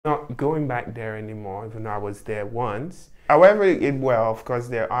not going back there anymore, even though I was there once. However, of course,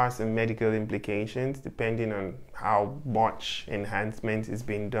 there are some medical implications depending on how much enhancement is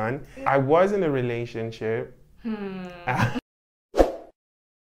being done. I was in a relationship.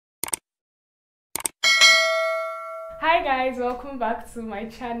 Hi guys, welcome back to my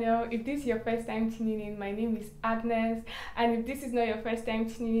channel. If this is your first time tuning in, my name is Agnes, and if this is not your first time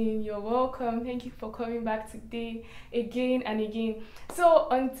tuning in, you're welcome. Thank you for coming back today again and again. So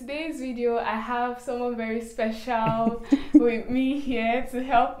on today's video, I have someone very special with me here to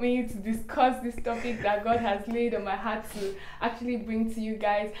help me to discuss this topic that God has laid on my heart to actually bring to you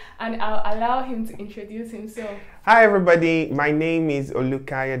guys, and I'll allow him to introduce himself. Hi everybody, my name is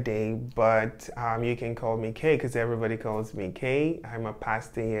Olukayode, but you can call me Kay because everybody calls me Kay. I'm a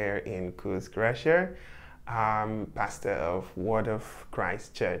pastor here in Kuzgrasha, pastor of Word of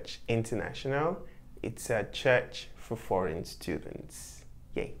Christ Church International. It's a church for foreign students.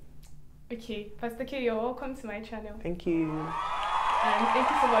 Yay. Okay, Pastor Kay, you're welcome to my channel. Thank you. And thank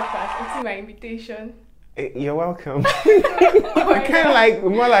you so much for accepting my invitation. You're welcome. Kind of like,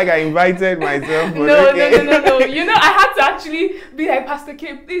 more like I invited myself. No. You know, I had to actually be like, Pastor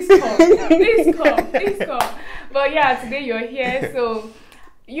K, please come, please come. But yeah, today you're here, so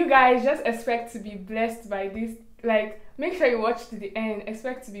you guys just expect to be blessed by this. Like, make sure you watch to the end.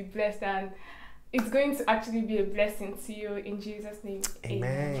 Expect to be blessed, and it's going to actually be a blessing to you in Jesus' name.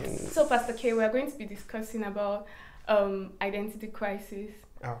 Amen. So, Pastor K, we are going to be discussing about identity crisis.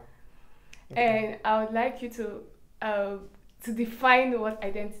 Oh. Okay. And I would like you to define what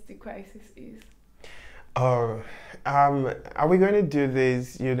identity crisis is. Oh, are we going to do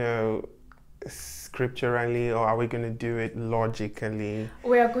this, you know, scripturally, or are we going to do it logically?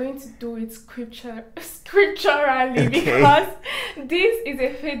 We are going to do it scripturally, okay, because this is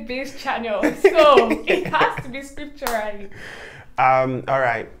a faith-based channel, so it has to be scripturally. All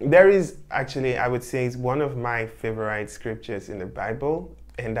right. There is actually, I would say, it's one of my favorite scriptures in the Bible.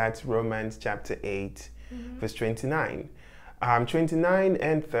 And that's Romans chapter 8, verse 29. 29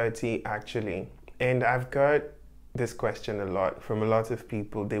 and 30, actually. And I've got this question a lot from a lot of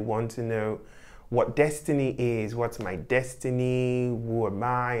people. They want to know what destiny is. What's my destiny? Who am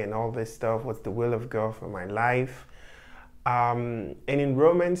I? And all this stuff. What's the will of God for my life? And in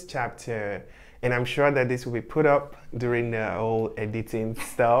Romans chapter, and I'm sure that this will be put up during the whole editing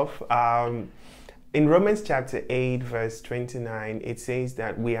stuff. In Romans chapter 8, verse 29, it says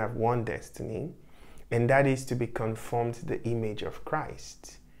that we have one destiny, and that is to be conformed to the image of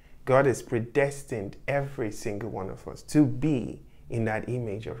Christ. God has predestined every single one of us to be in that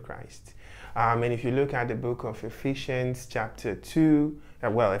image of Christ. And if you look at the book of Ephesians chapter 2,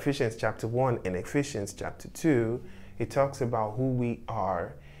 Ephesians chapter 1 and Ephesians chapter 2, it talks about who we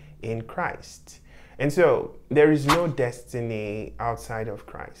are in Christ. And so there is no destiny outside of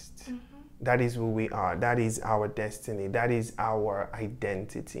Christ. That is who we are. That is our destiny. That is our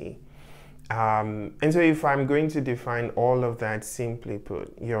identity. And so if I'm going to define all of that, simply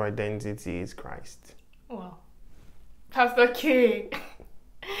put, your identity is Christ. Wow. Pastor K.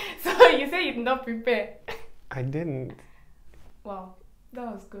 So you say you did not prepare. I didn't. Wow.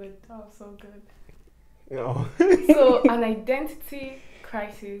 That was good. That was so good. No. So an identity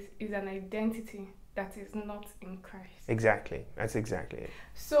crisis is an identity that is not in Christ. Exactly. That's exactly it.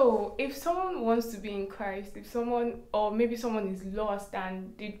 So if someone wants to be in Christ, if someone, or maybe someone is lost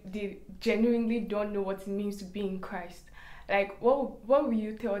and they genuinely don't know what it means to be in Christ, like what will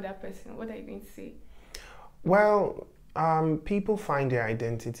you tell that person? What are you going to say? Well, people find their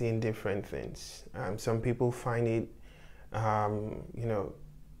identity in different things. Some people find it, you know,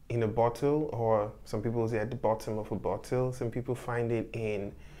 in a bottle, or some people say at the bottom of a bottle. Some people find it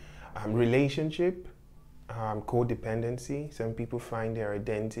in relationship, codependency. Some people find their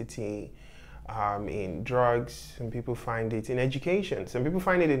identity in drugs. Some people find it in education. Some people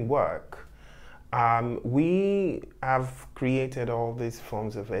find it in work. We have created all these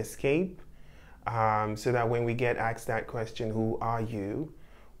forms of escape so that when we get asked that question, who are you,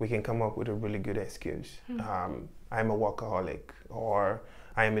 we can come up with a really good excuse. I'm a workaholic, or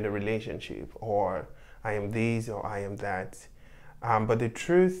I am in a relationship, or I am this, or I am that. But the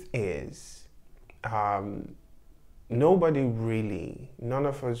truth is, none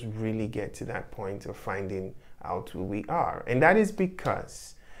of us really get to that point of finding out who we are. And that is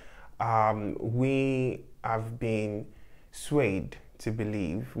because we have been swayed to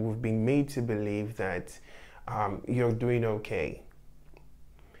believe, we've been made to believe that you're doing okay,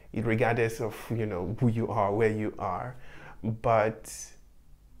 regardless of, you know, who you are, where you are. But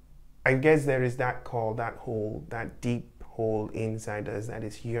I guess there is that call, that hole, that deep hole inside us that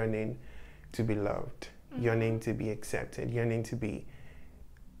is yearning to be loved, yearning to be accepted, yearning to be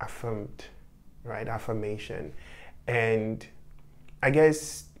affirmed, right? Affirmation. And I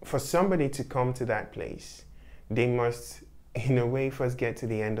guess for somebody to come to that place, they must, in a way, first get to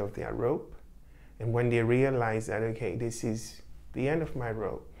the end of their rope. And when they realize that, okay, this is the end of my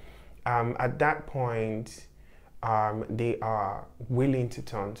rope, at that point, they are willing to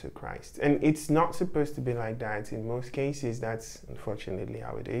turn to Christ. And it's not supposed to be like that. In most cases, that's unfortunately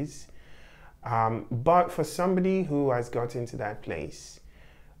how it is. But for somebody who has gotten to that place,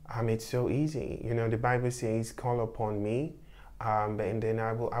 it's so easy. You know, the Bible says, call upon me, and then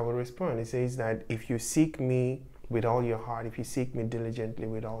I will respond. It says that if you seek me with all your heart, if you seek me diligently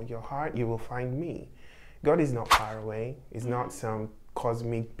with all your heart, you will find me. God is not far away. He's not some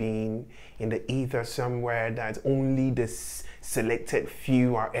cosmic being in the ether somewhere that only the selected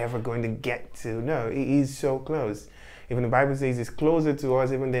few are ever going to get to. No, He is so close. Even the Bible says He's closer to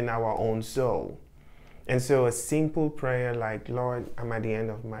us even than our own soul. And so a simple prayer like, Lord, I'm at the end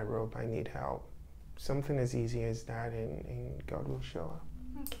of my rope, I need help. Something as easy as that, and God will show up.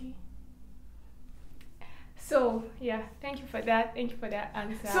 Okay. So, yeah, thank you for that. Thank you for that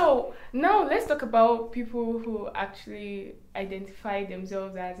answer. So, now let's talk about people who actually identify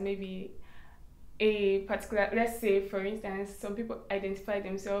themselves as maybe a particular, let's say, for instance, some people identify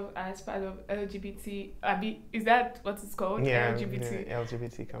themselves as part of LGBT. Is that what it's called? Yeah, LGBT. Yeah,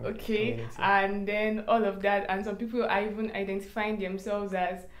 LGBT community. Okay, and then all of that. And some people are even identifying themselves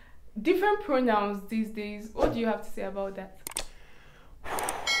as different pronouns these days. What do you have to say about that?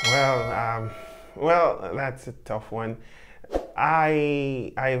 Well, that's a tough one.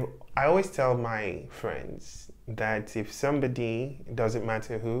 I always tell my friends that if somebody, it doesn't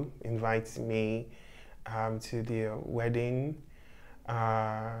matter who, invites me to their wedding,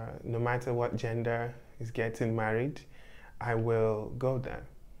 no matter what gender is getting married, I will go there.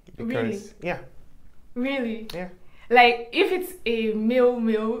 Because, really? Yeah. Really? Yeah. Like if it's a male,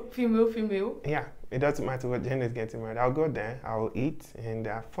 female? Yeah. It doesn't matter what gender is getting married. I'll go there, I'll eat and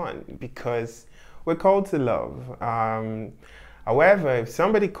have fun because we're called to love. However, if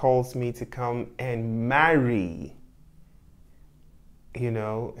somebody calls me to come and marry, you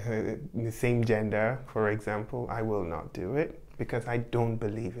know, the same gender, for example, I will not do it because I don't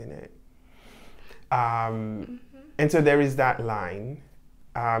believe in it. And so there is that line.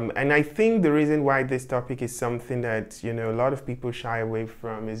 And I think the reason why this topic is something that, you know, a lot of people shy away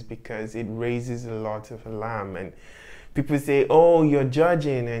from is because it raises a lot of alarm. And people say, oh, you're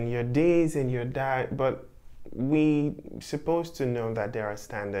judging and you're this and you're that. But we're supposed to know that there are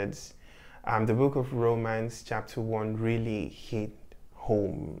standards. The book of Romans chapter 1 really hit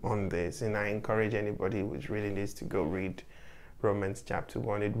home on this. And I encourage anybody who's reading this to go read Romans chapter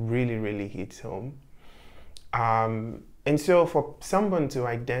 1. It really, really hits home. And so for someone to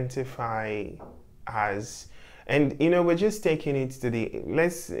identify as, and you know, we're just taking it to the,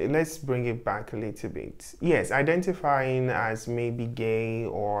 let's bring it back a little bit. Yes, identifying as maybe gay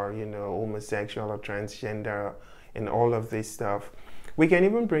or, you know, homosexual or transgender and all of this stuff, we can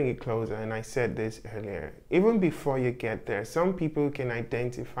even bring it closer. And I said this earlier, even before you get there, some people can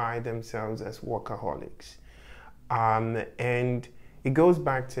identify themselves as workaholics. And it goes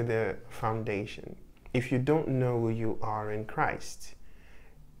back to the foundation. If you don't know who you are in Christ,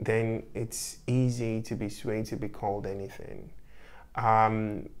 then it's easy to be swayed to be called anything.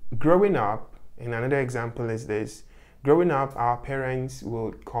 Growing up, and another example is this, growing up, our parents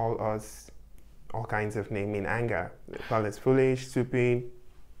would call us all kinds of names in anger. They call us foolish, stupid,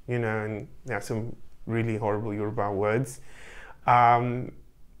 you know, and there are some really horrible Yoruba words. And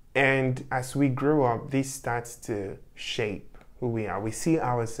as we grow up, this starts to shape who we are. We see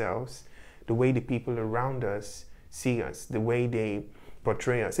ourselves the way the people around us see us, the way they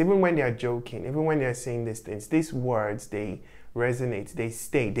portray us. Even when they are joking, even when they are saying these things, these words, they resonate, they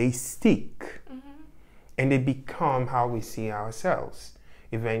stay, they stick, and they become how we see ourselves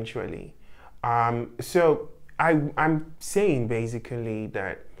eventually. So I'm saying basically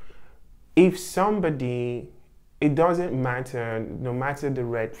that if somebody, it doesn't matter, no matter the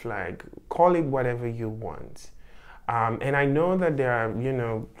red flag, call it whatever you want. And I know that there are, you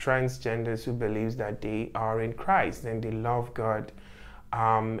know, transgenders who believe that they are in Christ and they love God,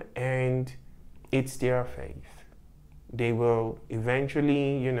 and it's their faith. They will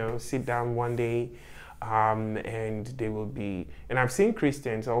eventually, you know, sit down one day, and they will be, and I've seen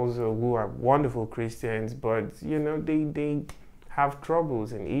Christians also who are wonderful Christians, but, you know, they have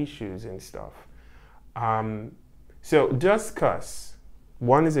troubles and issues and stuff. So just because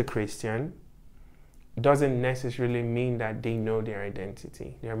one is a Christian doesn't necessarily mean that they know their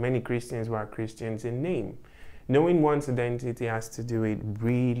identity. There are many Christians who are Christians in name. Knowing one's identity has to do with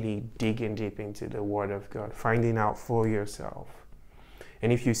really digging deep into the Word of God, finding out for yourself.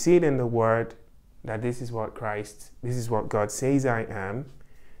 And if you see it in the Word, that this is what God says I am,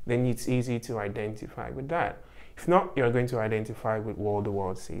 then it's easy to identify with that. If not, you're going to identify with what the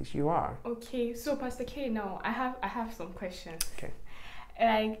world says you are. Okay, so Pastor K, now I have some questions. Okay.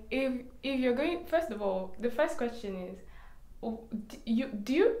 Like, if you're going, first of all, the first question is,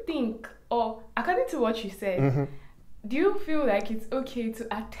 do you think, or according to what you said, do you feel like it's okay to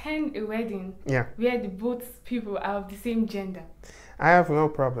attend a wedding where both people are of the same gender? I have no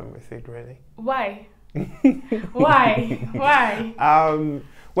problem with it, really. Why? Why?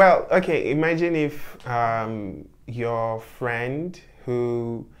 Well, okay, imagine if your friend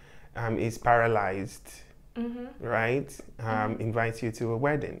who is paralyzed, right, invites you to a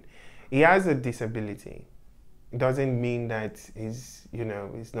wedding. He has a disability. Doesn't mean that he's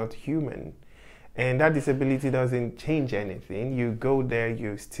not human. And that disability doesn't change anything. You go there,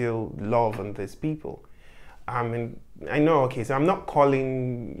 you still love on these people. And I know, okay, so I'm not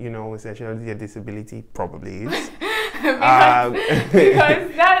calling, homosexuality a disability, probably is.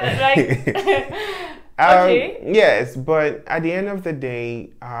 because that, like, okay. Yes, but at the end of the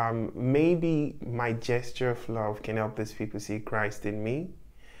day, maybe my gesture of love can help these people see Christ in me,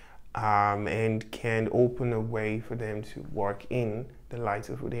 and can open a way for them to walk in the light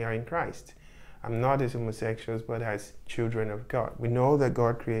of who they are in Christ. I'm not as homosexuals, but as children of God. We know that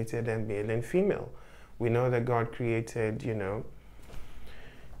God created them male and female. We know that God created,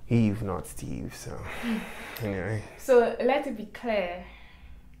 Eve, not Steve, so, anyway. So, let it be clear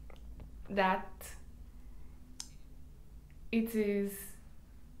that it is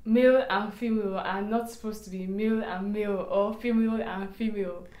male and female are not supposed to be male and male or female and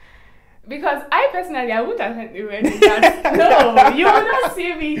female. Because I personally, I wouldn't attend the wedding. No, you would not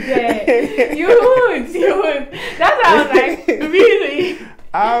see me there. You would. That's why I was like, really?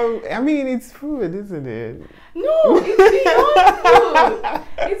 I mean, it's food, isn't it? No, it's beyond food.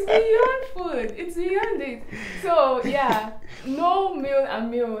 It's beyond food. It's beyond it. So, yeah, no male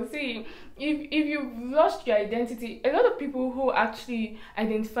and male. See, if you've lost your identity, a lot of people who actually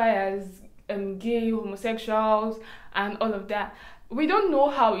identify as gay, homosexuals, and all of that, we don't know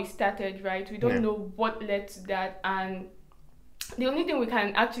how it started, right? We don't know what led to that, and the only thing we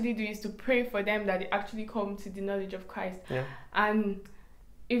can actually do is to pray for them that they actually come to the knowledge of Christ. Yeah. And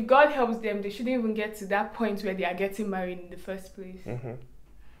if God helps them, they shouldn't even get to that point where they are getting married in the first place.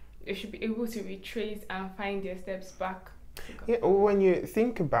 They should be able to retrace and find their steps back. Yeah, when you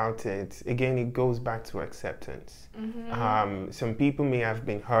think about it, again, it goes back to acceptance. Some people may have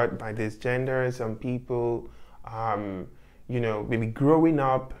been hurt by this gender. Some people, maybe growing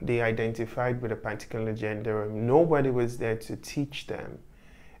up, they identified with a particular gender. Nobody was there to teach them.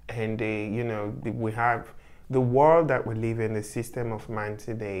 And we have the world that we live in, the system of man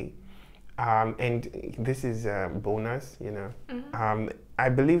today. And this is a bonus, I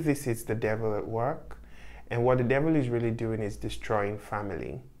believe this is the devil at work. And what the devil is really doing is destroying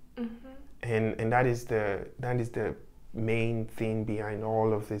family. And that is the main thing behind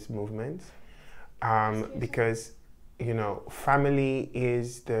all of these movements. Because family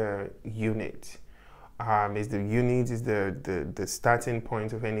is the unit. Is the starting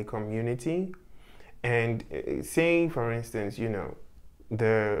point of any community. And say, for instance,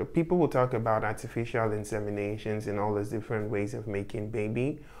 the people will talk about artificial inseminations and all those different ways of making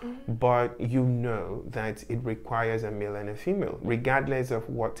baby, but that it requires a male and a female, regardless of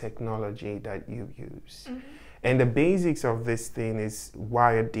what technology that you use. And the basics of this thing is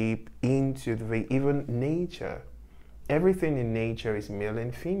wired deep into even nature. Everything in nature is male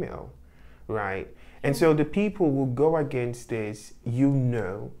and female, right? And so the people who go against this,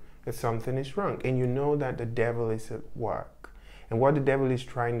 that something is wrong, and that the devil is at work. And what the devil is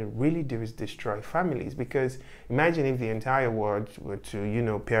trying to really do is destroy families, because imagine if the entire world were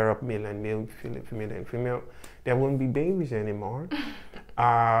to, pair up male and male, female and female, there wouldn't be babies anymore.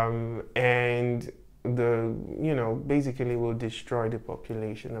 And basically will destroy the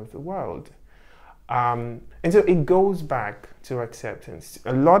population of the world. And so it goes back to acceptance.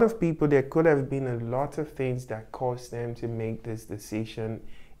 A lot of people, there could have been a lot of things that caused them to make this decision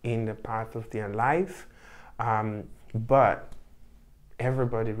in the path of their life. But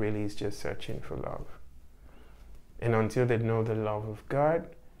everybody really is just searching for love. And until they know the love of God,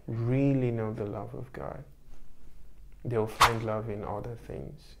 really know the love of God, they'll find love in other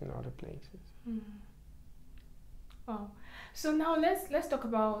things, in other places. Wow. So now let's talk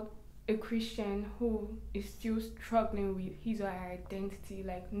about a Christian who is still struggling with his or her identity,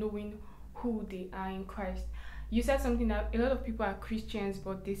 like knowing who they are in Christ. You said something that a lot of people are Christians,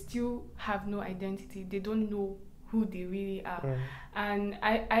 but they still have no identity. They don't know who they really are. And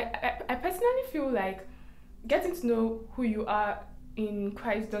I personally feel like getting to know who you are in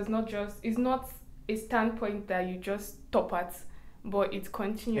Christ is not a standpoint that you just stop at, but it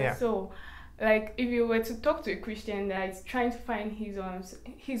continues. Yeah. So, like, if you were to talk to a Christian that is trying to find his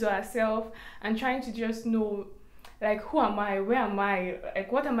or herself and trying to just know, like, who am I? Where am I?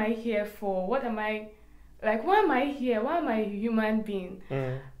 Like, what am I here for? What am I? Like, why am I here? Why am I a human being?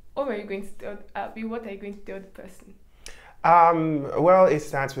 What are you going to tell Abby? What are you going to tell the person? Well, it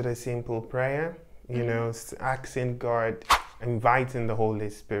starts with a simple prayer, you know, asking God, inviting the Holy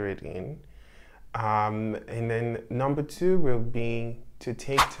Spirit in. And then number 2 will be to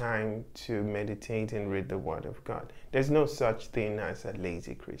take time to meditate and read the Word of God. There's no such thing as a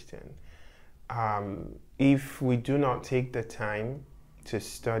lazy Christian. If we do not take the time to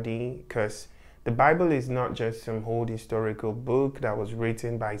study, because the Bible is not just some old historical book that was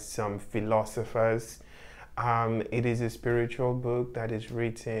written by some philosophers. It is a spiritual book that is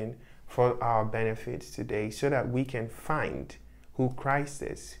written for our benefits today so that we can find who Christ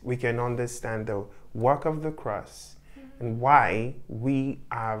is. We can understand the work of the cross and why we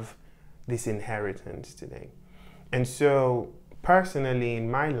have this inheritance today. And so personally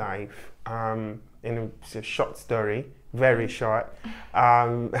in my life, it's a short story, very short,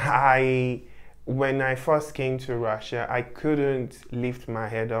 when I first came to Russia, I couldn't lift my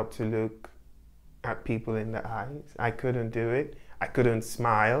head up to look at people in the eyes. I couldn't do it. I couldn't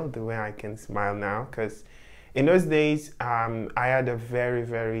smile the way I can smile now, because in those days, I had a very,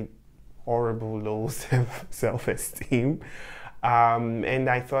 very horrible low self-esteem. And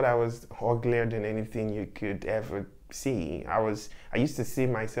I thought I was uglier than anything you could ever see. I used to see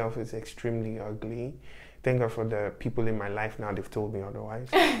myself as extremely ugly. Thank God for the people in my life now, they've told me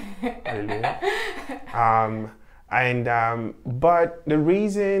otherwise. Hallelujah. But the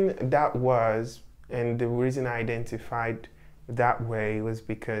reason that was, and the reason I identified that way was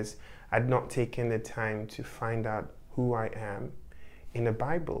because I'd not taken the time to find out who I am in the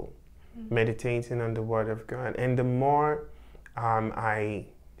Bible, meditating on the Word of God. And the more I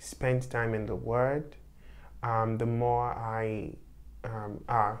spent time in the Word, the more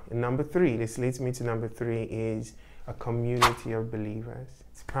number 3, this leads me to number 3, is a community of believers.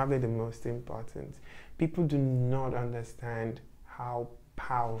 It's probably the most important. People do not understand how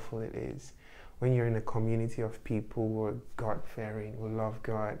powerful it is when you're in a community of people who are God-fearing, who love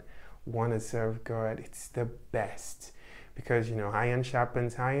God, want to serve God. It's the best because, you know, iron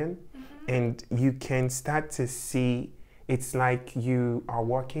sharpens iron, and you can start to see it's like you are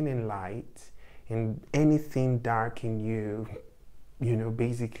walking in light, and anything dark in you, you know,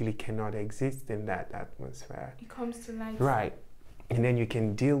 basically cannot exist in that atmosphere. It comes to light. Right. And then you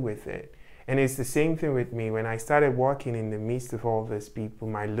can deal with it. And it's the same thing with me. When I started walking in the midst of all these people,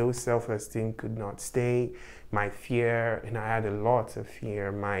 my low self-esteem could not stay, my fear, and I had a lot of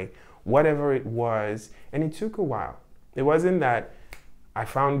fear, my whatever it was, and it took a while. It wasn't that I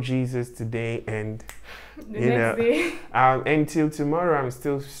found Jesus today and, the next day. Until tomorrow I'm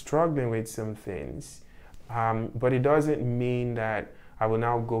still struggling with some things. But it doesn't mean that I will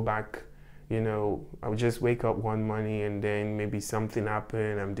now go back, you know, I'll just wake up one morning and then maybe something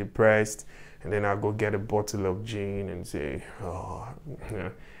happened, I'm depressed, and then I'll go get a bottle of gin and say, oh,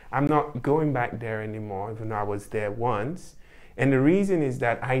 I'm not going back there anymore, even though I was there once. And the reason is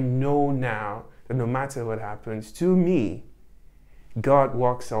that I know now that no matter what happens to me, God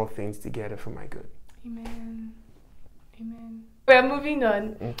works all things together for my good. Amen. Amen. We're moving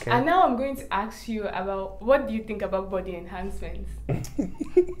on. Okay. And now I'm going to ask you about, what do you think about body enhancements?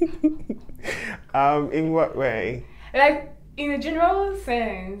 In what way? Like, in a general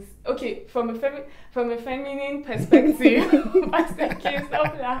sense, okay, from a feminine perspective,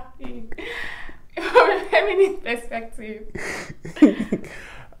 stop laughing. From a feminine perspective.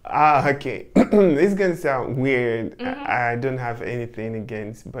 Okay. This is going to sound weird. I don't have anything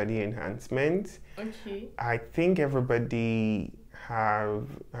against body enhancement. Okay. I think everybody's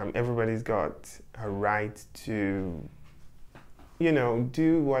got a right to, you know,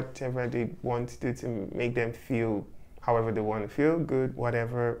 do whatever they want to do to make them feel however they want to feel, good,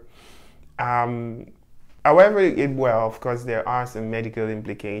 whatever. However, of course, there are some medical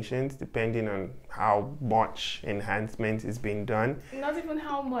implications depending on how much enhancement is being done. Not even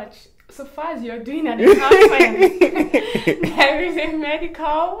how much. So far as you're doing an enhancement, there is a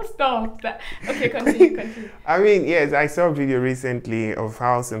medical stuff. Okay, continue. I mean, yes, I saw a video recently of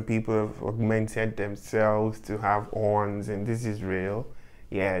how some people have augmented themselves to have horns, and this is real.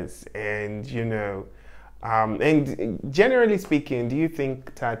 Yes, and you know, and generally speaking, do you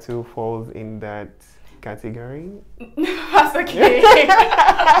think tattoo falls in that category? That's okay.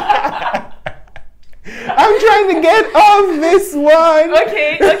 I'm trying to get off this one.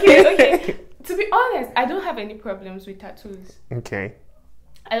 Okay. To be honest, I don't have any problems with tattoos. Okay.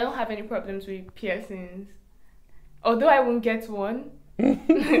 I don't have any problems with piercings. Although I won't get one,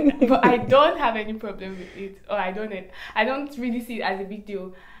 but I don't have any problem with it, or I don't really see it as a big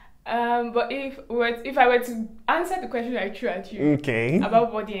deal. But if I were to answer the question I threw at you, okay,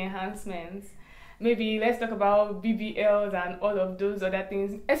 about body enhancements, maybe let's talk about BBLs and all of those other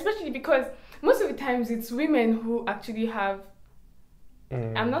things, especially because most of the times it's women who actually have,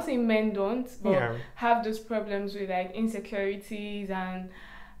 I'm not saying men don't, but have those problems with like insecurities and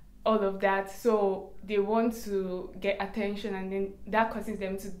all of that, so they want to get attention, and then that causes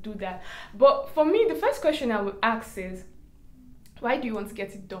them to do that. But for me, the first question I would ask is, why do you want to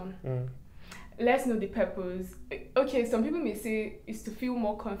get it done? Let's know the purpose. Okay, some people may say it's to feel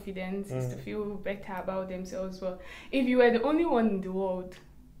more confident, it's to feel better about themselves. But if you were the only one in the world,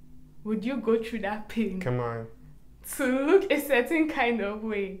 would you go through that pain? Come on. To look a certain kind of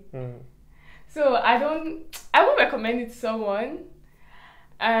way. So I won't recommend it to someone.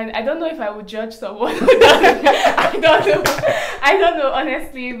 And I don't know if I would judge someone who doesn't. I don't know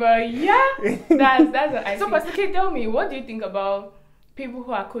honestly, but yeah, that's what I think. So Pastor K, tell me, what do you think about people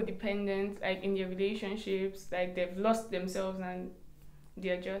who are codependent, like in their relationships, like they've lost themselves and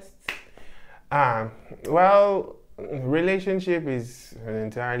they're just... Well, relationship is an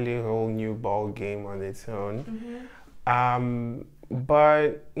entirely whole new ball game on its own.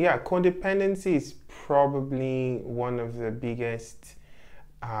 But yeah, codependency is probably one of the biggest,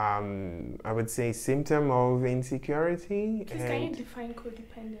 I would say, symptom of insecurity. Please, can you define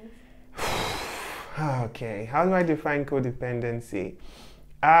codependence? Okay, how do I define codependency?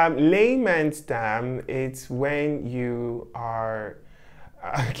 Layman's term, it's when you are,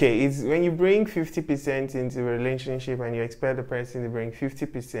 it's when you bring 50% into a relationship and you expect the person to bring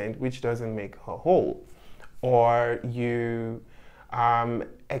 50%, which doesn't make her whole. Or you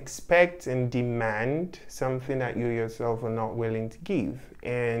expect and demand something that you yourself are not willing to give.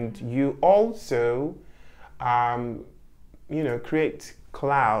 And you also, create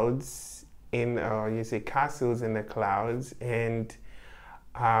clouds in, you say castles in the clouds, and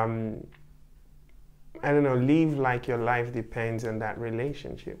I don't know, live like your life depends on that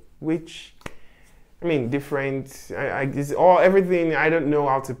relationship, which, I mean, different, everything, I don't know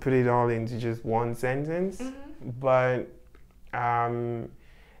how to put it all into just one sentence, but, and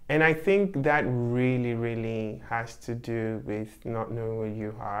I think that really, really has to do with not knowing who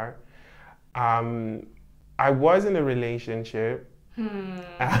you are. I was in a relationship, and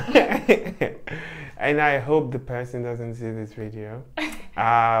I hope the person doesn't see this video.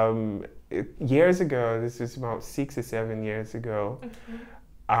 Years ago, this was about 6 or 7 years ago,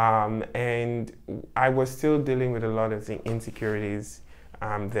 and I was still dealing with a lot of the insecurities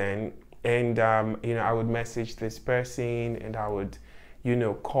then. And, I would message this person, and I would,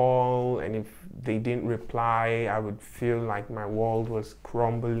 call, and if they didn't reply, I would feel like my world was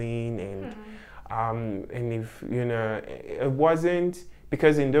crumbling, and if, it wasn't,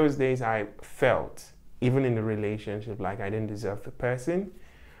 because in those days I felt, even in the relationship, like I didn't deserve the person,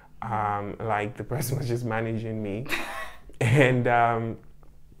 like the person was just managing me. And,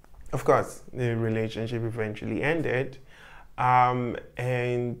 of course, the relationship eventually ended, and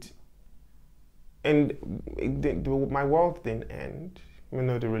my world didn't end, even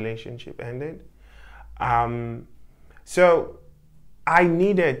though the relationship ended. So I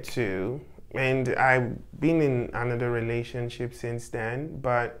needed to, and I've been in another relationship since then,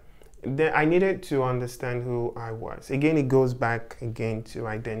 but I needed to understand who I was. Again, it goes back again to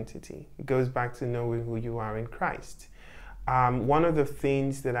identity. It goes back to knowing who you are in Christ. One of the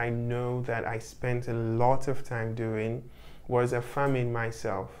things that I know that I spent a lot of time doing was affirming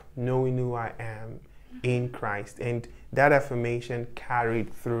myself, knowing who I am in Christ. And that affirmation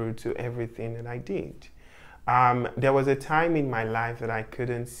carried through to everything that I did. There was a time in my life that I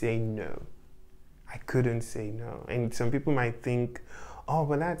couldn't say no. I couldn't say no. And some people might think, oh,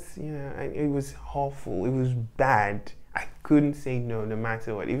 but that's, it was awful. It was bad. I couldn't say no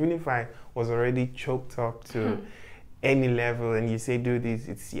matter what. Even if I was already choked up to any level and you say do this,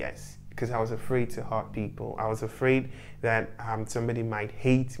 it's yes. Because I was afraid to hurt people. I was afraid that somebody might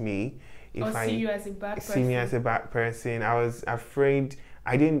hate me if I see you as a bad person. See me as a bad person. I was afraid.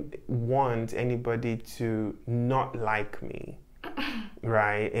 I didn't want anybody to not like me,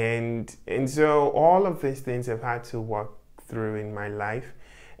 right? And so all of these things I've had to work through in my life,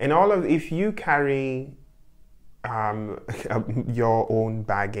 and if you carry your own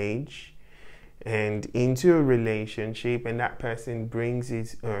baggage and into a relationship, and that person brings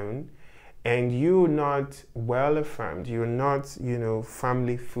his own, and you're not well affirmed, you're not,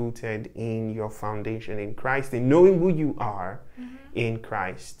 firmly footed in your foundation in Christ and knowing who you are in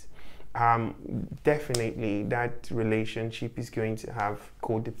Christ, definitely that relationship is going to have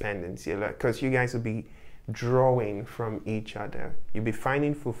codependency, because you guys will be drawing from each other. You'll be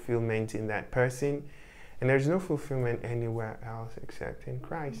finding fulfillment in that person, and there's no fulfillment anywhere else except in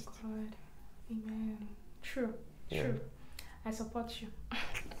Christ. Oh God. Amen. True. Yeah. True. I support you.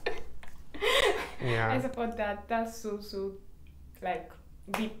 Yeah. I support that. That's so like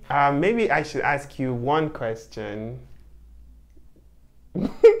deep. Maybe I should ask you one question.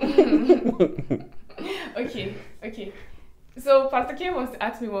 Okay. So Pastor K wants to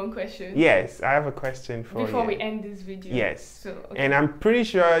ask me one question. Yes, I have a question for you. Before we end this video. Yes. So, okay. And I'm pretty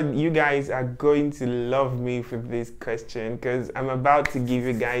sure you guys are going to love me for this question, because I'm about to give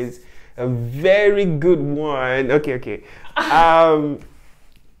you guys a very good one. Okay.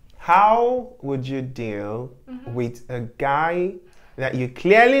 How would you deal with a guy that you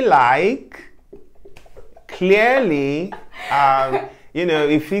clearly like, he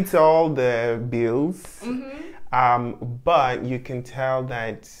fits all the bills, but you can tell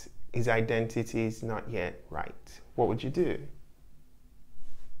that his identity is not yet right? What would you do?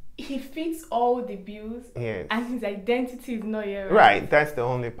 He fits all the bills, yes, and his identity is not yet right. Right, that's the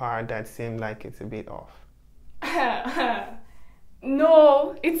only part that seemed like it's a bit off.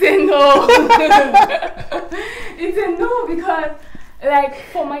 No, it's a no. It's a no, because like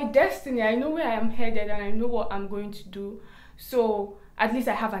for my destiny, I know where I am headed and I know what I'm going to do. So at least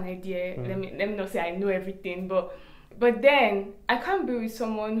I have an idea. Let me not say I know everything, but then I can't be with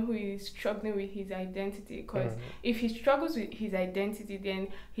someone who is struggling with his identity, because if he struggles with his identity, then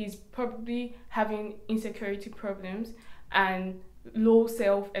he's probably having insecurity problems and low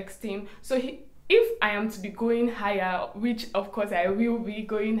self-esteem. So if I am to be going higher, which of course I will be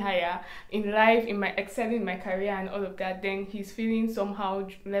going higher in life, in my excelling my career and all of that, then he's feeling somehow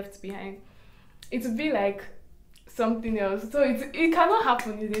left behind. It would be like something else. So it cannot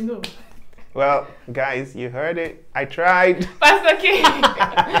happen, you know. Well, guys, you heard it. I tried. Pastor K.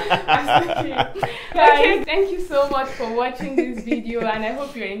 Pastor K. Guys, thank you so much for watching this video, and I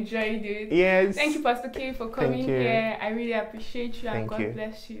hope you enjoyed it. Yes. Thank you, Pastor K, for coming here. I really appreciate you, and God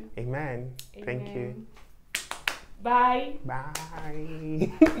bless you. Amen. Thank you. Bye.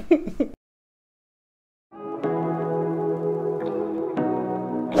 Bye.